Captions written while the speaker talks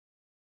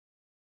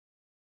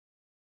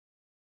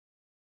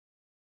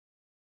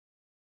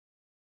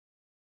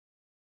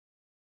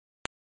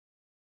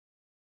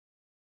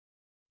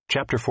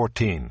Chapter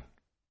 14.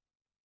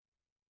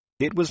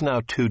 It was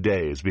now 2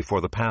 days before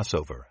the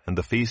Passover and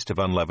the Feast of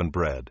Unleavened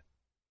Bread.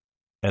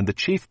 And the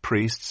chief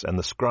priests and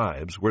the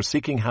scribes were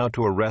seeking how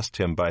to arrest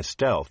him by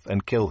stealth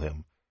and kill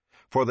him.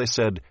 For they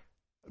said,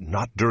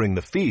 "Not during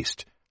the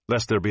feast,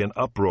 lest there be an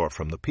uproar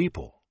from the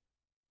people."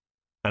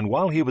 And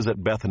while he was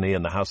at Bethany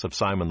in the house of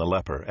Simon the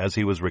leper, as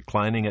he was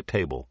reclining at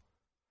table,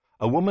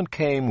 a woman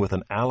came with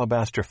an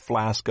alabaster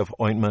flask of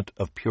ointment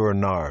of pure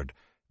nard,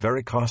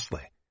 very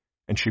costly,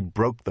 and she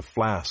broke the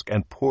flask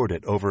and poured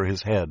it over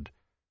his head.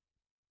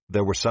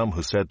 There were some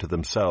who said to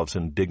themselves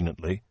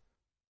indignantly,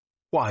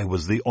 "Why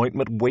was the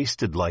ointment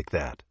wasted like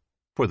that?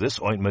 For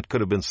this ointment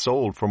could have been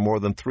sold for more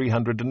than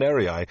 300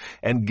 denarii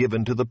and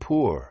given to the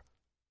poor."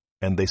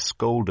 And they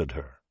scolded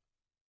her.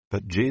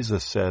 But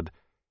Jesus said,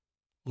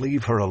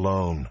 "Leave her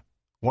alone.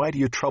 Why do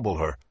you trouble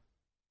her?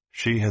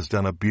 She has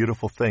done a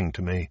beautiful thing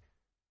to me.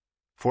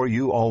 For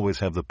you always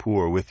have the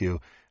poor with you,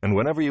 and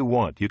whenever you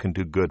want, you can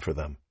do good for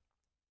them.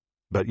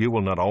 But you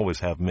will not always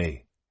have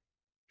me.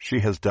 She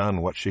has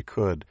done what she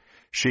could.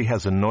 She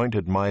has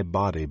anointed my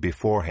body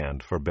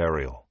beforehand for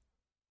burial.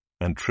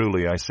 And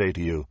truly I say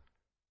to you,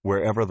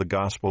 wherever the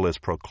gospel is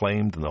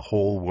proclaimed in the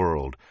whole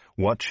world,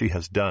 what she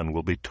has done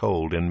will be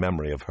told in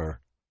memory of her."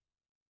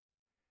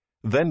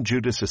 Then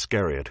Judas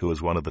Iscariot, who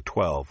was one of the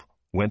 12,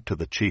 went to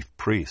the chief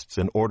priests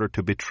in order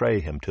to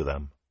betray him to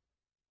them.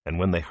 And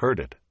when they heard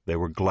it, they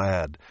were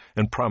glad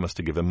and promised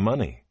to give him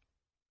money.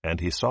 And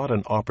he sought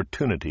an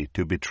opportunity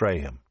to betray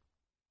him.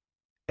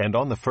 And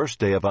on the first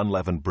day of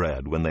unleavened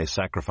bread, when they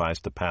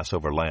sacrificed the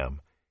Passover lamb,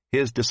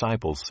 his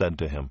disciples said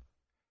to him,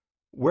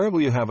 "Where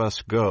will you have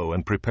us go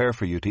and prepare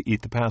for you to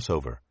eat the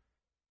Passover?"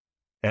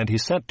 And he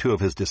sent 2 of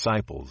his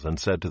disciples and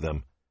said to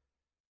them,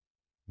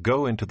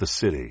 "Go into the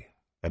city,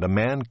 and a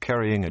man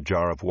carrying a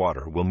jar of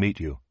water will meet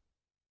you.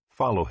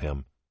 Follow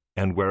him,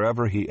 and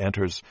wherever he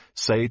enters,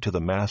 say to the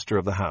master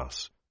of the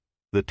house,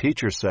 'The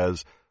teacher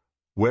says,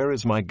 where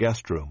is my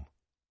guest room,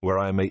 where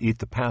I may eat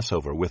the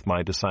Passover with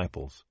my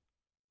disciples?'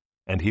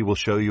 And he will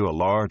show you a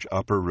large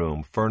upper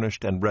room,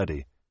 furnished and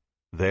ready.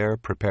 There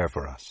prepare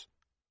for us."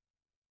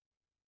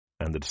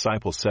 And the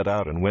disciples set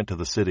out and went to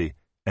the city,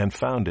 and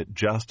found it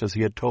just as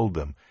he had told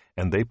them,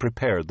 and they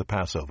prepared the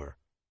Passover.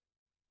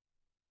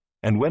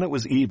 And when it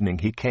was evening,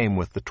 he came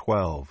with the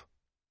 12.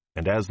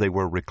 And as they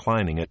were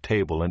reclining at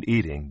table and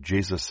eating,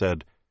 Jesus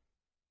said,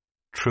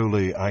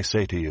 "Truly I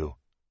say to you,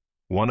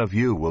 one of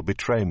you will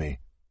betray me,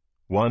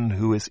 one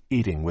who is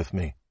eating with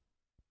me."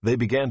 They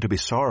began to be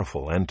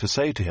sorrowful, and to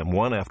say to him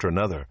one after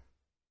another,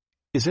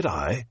 "Is it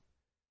I?"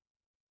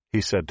 He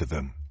said to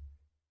them,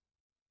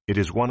 "It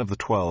is one of the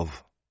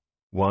 12,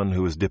 one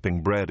who is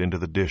dipping bread into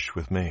the dish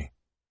with me.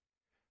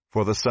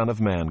 For the Son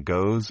of Man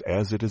goes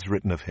as it is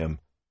written of him,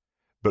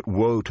 but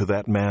woe to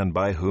that man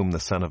by whom the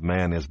Son of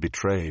Man is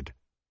betrayed.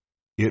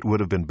 It would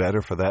have been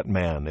better for that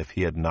man if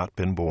he had not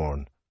been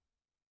born."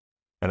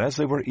 And as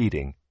they were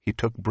eating, he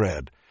took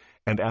bread,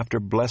 and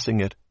after blessing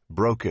it,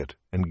 broke it,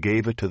 and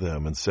gave it to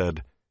them, and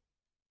said,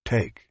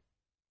 "Take,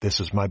 this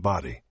is my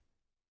body."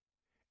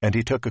 And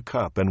he took a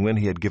cup, and when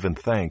he had given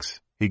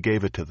thanks, he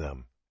gave it to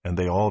them, and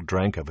they all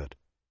drank of it.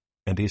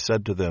 And he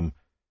said to them,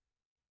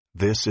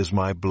 "This is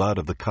my blood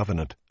of the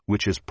covenant,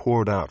 which is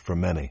poured out for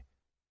many.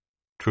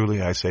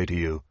 Truly I say to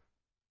you,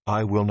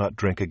 I will not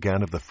drink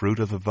again of the fruit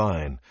of the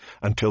vine,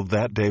 until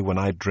that day when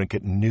I drink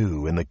it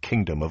new in the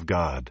kingdom of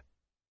God."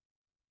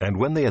 And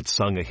when they had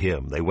sung a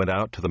hymn, they went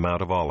out to the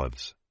Mount of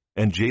Olives.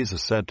 And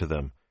Jesus said to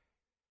them,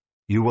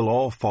 "You will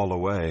all fall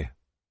away,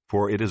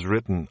 for it is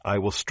written, I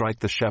will strike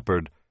the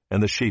shepherd,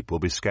 and the sheep will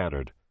be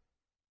scattered.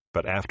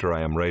 But after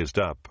I am raised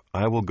up,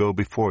 I will go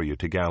before you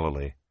to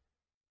Galilee."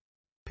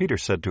 Peter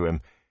said to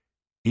him,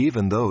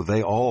 "Even though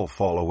they all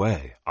fall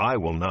away, I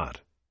will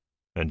not."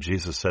 And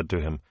Jesus said to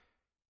him,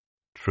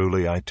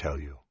 "Truly I tell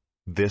you,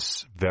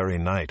 this very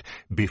night,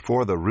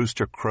 before the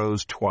rooster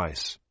crows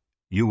twice,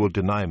 you will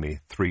deny me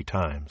 3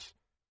 times.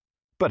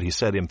 But he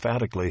said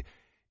emphatically,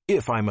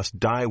 "If I must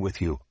die with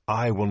you,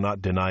 I will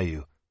not deny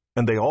you."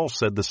 And they all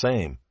said the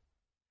same.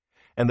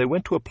 And they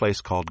went to a place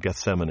called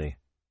Gethsemane.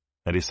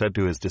 And he said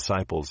to his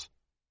disciples,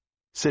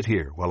 "Sit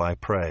here while I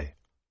pray."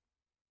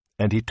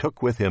 And he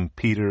took with him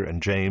Peter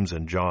and James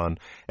and John,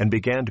 and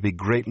began to be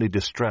greatly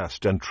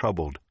distressed and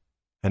troubled.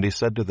 And he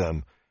said to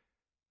them,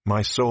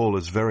 "My soul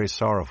is very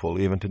sorrowful,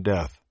 even to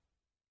death.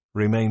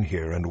 Remain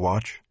here and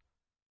watch."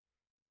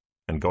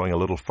 And going a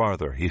little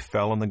farther, he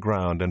fell on the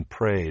ground and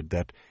prayed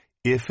that,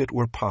 if it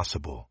were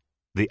possible,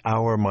 the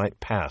hour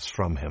might pass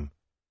from him.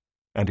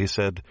 And he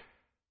said,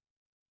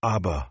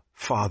 "Abba,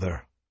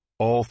 Father,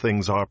 all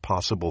things are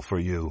possible for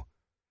you.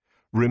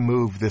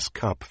 Remove this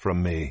cup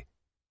from me.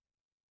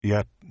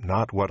 Yet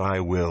not what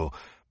I will,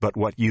 but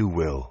what you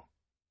will."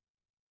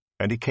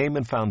 And he came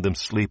and found them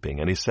sleeping,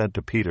 and he said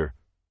to Peter,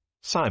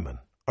 "Simon,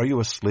 are you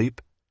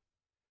asleep?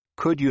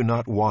 Could you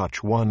not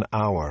watch 1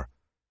 hour?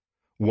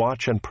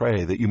 Watch and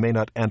pray that you may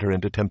not enter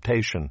into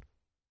temptation.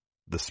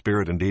 The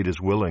spirit indeed is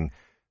willing,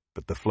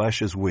 but the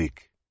flesh is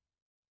weak."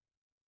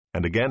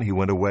 And again he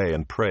went away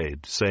and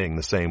prayed, saying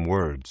the same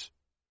words.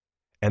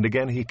 And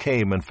again he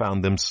came and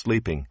found them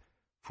sleeping,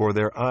 for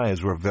their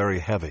eyes were very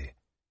heavy,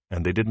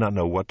 and they did not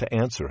know what to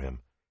answer him.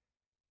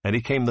 And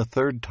he came the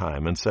third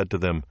time and said to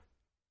them,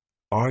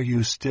 "Are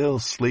you still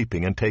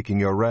sleeping and taking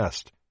your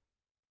rest?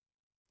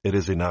 It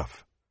is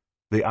enough.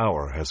 The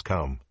hour has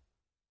come.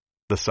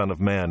 The Son of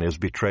Man is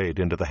betrayed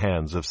into the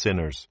hands of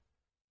sinners.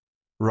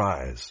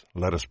 Rise,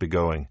 let us be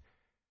going.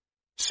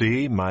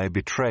 See, my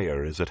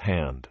betrayer is at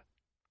hand."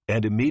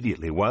 And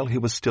immediately, while he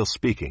was still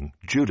speaking,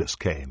 Judas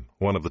came,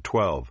 one of the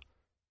 12,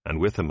 and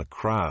with him a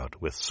crowd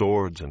with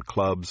swords and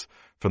clubs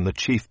from the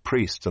chief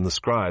priests and the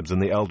scribes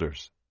and the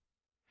elders.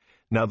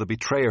 Now the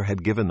betrayer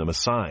had given them a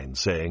sign,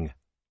 saying,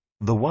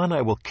 "The one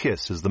I will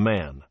kiss is the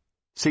man.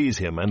 Seize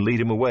him and lead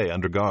him away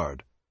under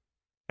guard."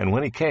 And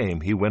when he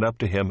came, he went up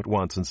to him at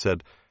once and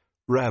said,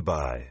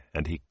 "Rabbi,"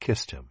 and he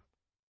kissed him.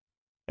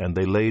 And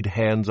they laid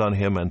hands on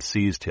him and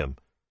seized him.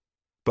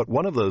 But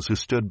one of those who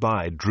stood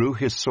by drew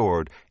his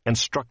sword and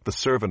struck the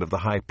servant of the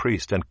high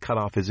priest and cut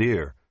off his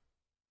ear.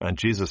 And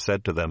Jesus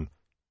said to them,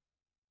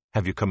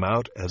 "Have you come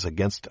out as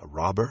against a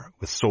robber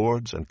with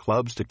swords and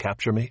clubs to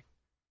capture me?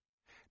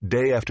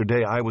 Day after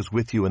day I was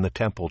with you in the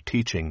temple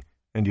teaching,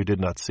 and you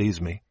did not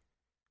seize me.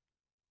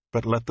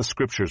 But let the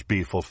scriptures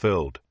be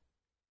fulfilled."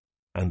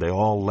 And they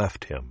all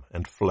left him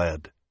and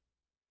fled.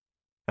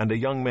 And a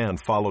young man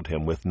followed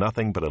him with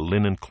nothing but a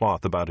linen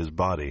cloth about his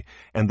body,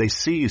 and they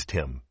seized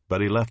him,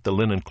 but he left the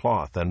linen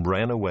cloth and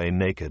ran away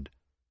naked.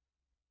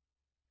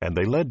 And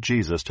they led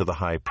Jesus to the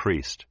high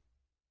priest,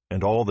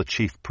 and all the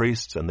chief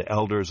priests and the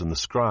elders and the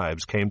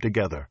scribes came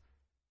together.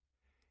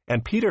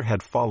 And Peter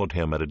had followed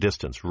him at a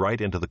distance right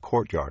into the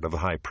courtyard of the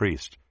high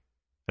priest,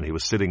 and he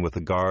was sitting with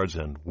the guards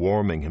and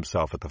warming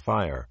himself at the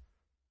fire.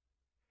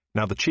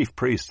 Now the chief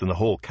priests and the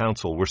whole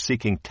council were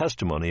seeking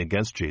testimony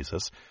against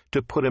Jesus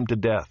to put him to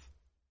death,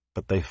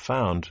 but they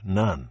found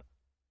none.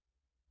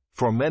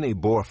 For many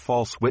bore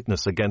false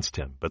witness against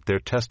him, but their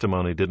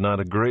testimony did not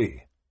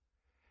agree.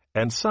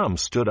 And some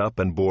stood up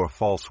and bore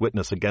false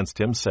witness against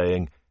him,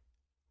 saying,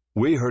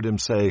 "We heard him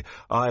say,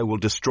 'I will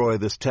destroy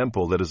this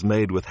temple that is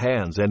made with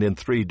hands, and in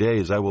 3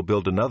 days I will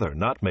build another,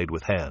 not made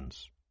with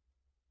hands.'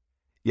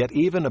 Yet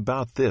even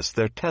about this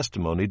their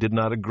testimony did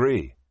not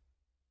agree.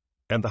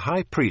 And the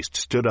high priest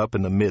stood up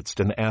in the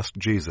midst and asked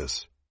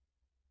Jesus,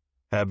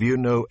 'Have you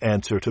no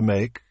answer to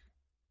make?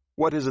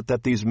 What is it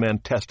that these men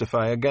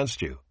testify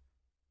against you?'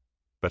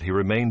 But he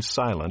remained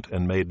silent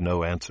and made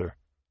no answer.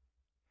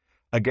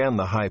 Again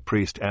the high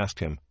priest asked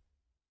him,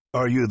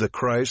 'Are you the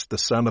Christ, the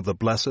Son of the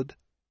Blessed?'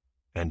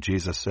 And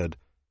Jesus said,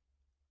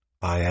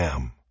 'I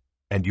am,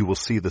 and you will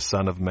see the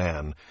Son of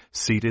Man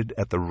seated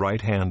at the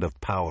right hand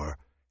of power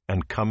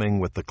and coming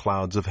with the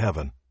clouds of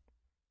heaven.'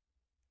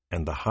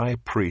 And the high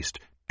priest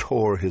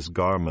tore his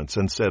garments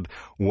and said,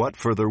 'What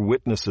further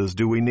witnesses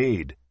do we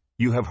need?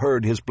 You have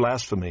heard his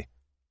blasphemy.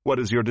 What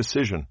is your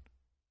decision?'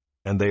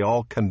 And they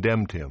all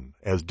condemned him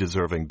as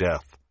deserving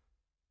death.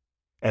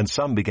 And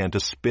some began to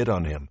spit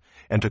on him,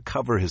 and to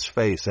cover his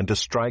face, and to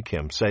strike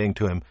him, saying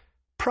to him,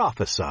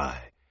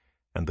 'Prophesy!'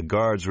 And the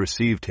guards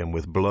received him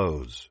with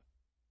blows.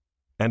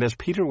 And as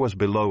Peter was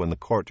below in the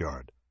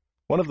courtyard,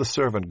 one of the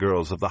servant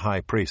girls of the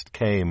high priest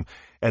came,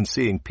 and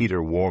seeing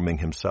Peter warming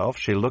himself,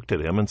 she looked at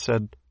him and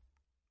said,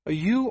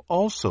 'You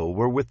also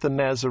were with the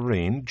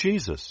Nazarene,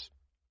 Jesus.'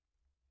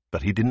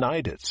 But he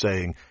denied it,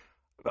 saying,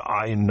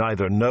 'I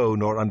neither know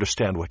nor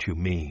understand what you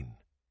mean.'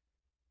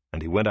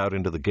 And he went out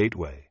into the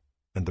gateway,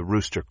 and the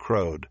rooster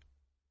crowed.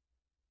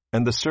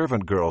 And the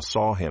servant girl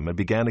saw him, and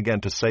began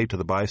again to say to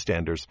the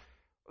bystanders,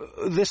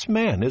 'This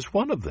man is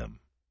one of them.'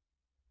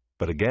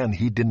 But again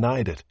he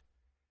denied it.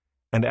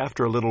 And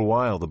after a little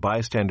while the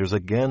bystanders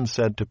again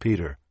said to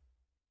Peter,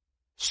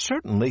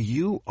 'Certainly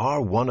you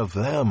are one of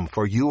them,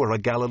 for you are a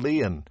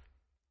Galilean.'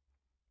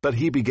 But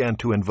he began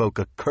to invoke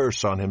a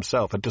curse on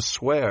himself, and to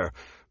swear,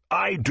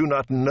 'I do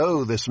not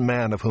know this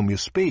man of whom you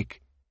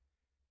speak.'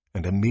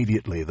 And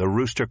immediately the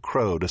rooster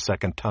crowed a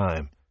second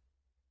time.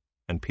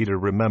 And Peter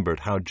remembered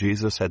how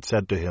Jesus had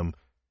said to him,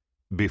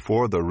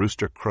 'Before the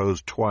rooster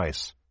crows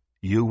twice,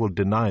 you will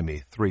deny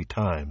me 3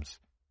 times.'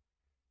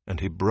 And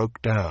he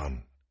broke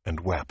down and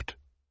wept.